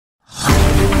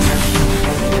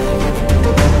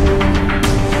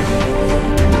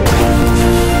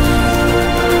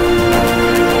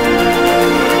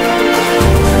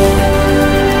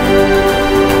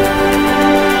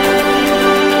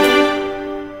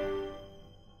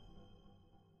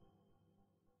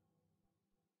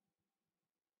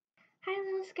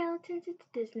Skeletons, it's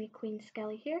Disney Queen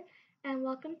Skelly here, and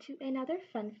welcome to another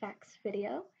Fun Facts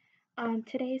video.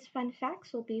 Today's Fun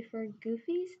Facts will be for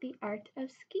Goofy's The Art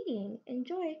of Skiing.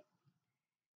 Enjoy!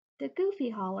 The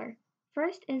Goofy Holler.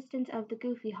 First instance of the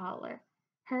Goofy Holler.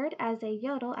 Heard as a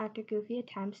yodel after Goofy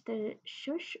attempts the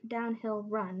shush downhill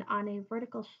run on a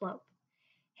vertical slope.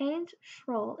 Heinz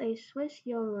Schroll, a Swiss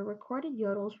yodeler, recorded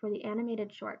yodels for the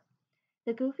animated short.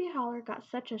 The Goofy Holler got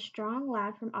such a strong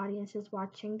laugh from audiences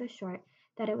watching the short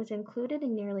that it was included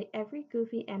in nearly every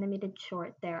Goofy animated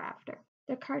short thereafter.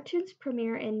 The cartoon's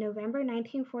premiere in November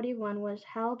 1941 was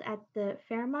held at the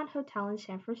Fairmont Hotel in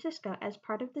San Francisco as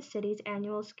part of the city's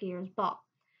annual Skiers' Ball.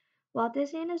 Walt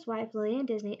Disney and his wife Lillian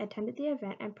Disney attended the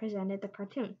event and presented the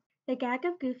cartoon. The gag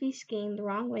of Goofy skiing the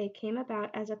wrong way came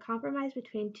about as a compromise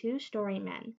between two story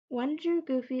men. One drew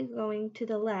Goofy going to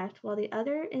the left while the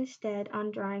other instead on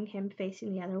drawing him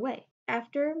facing the other way.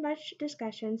 After much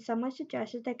discussion, someone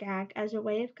suggested the gag as a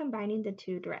way of combining the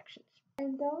two directions.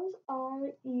 And those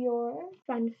are your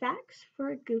fun facts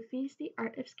for Goofy's The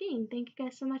Art of Skiing. Thank you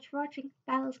guys so much for watching.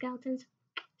 Bye, little skeletons.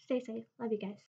 Stay safe. Love you guys.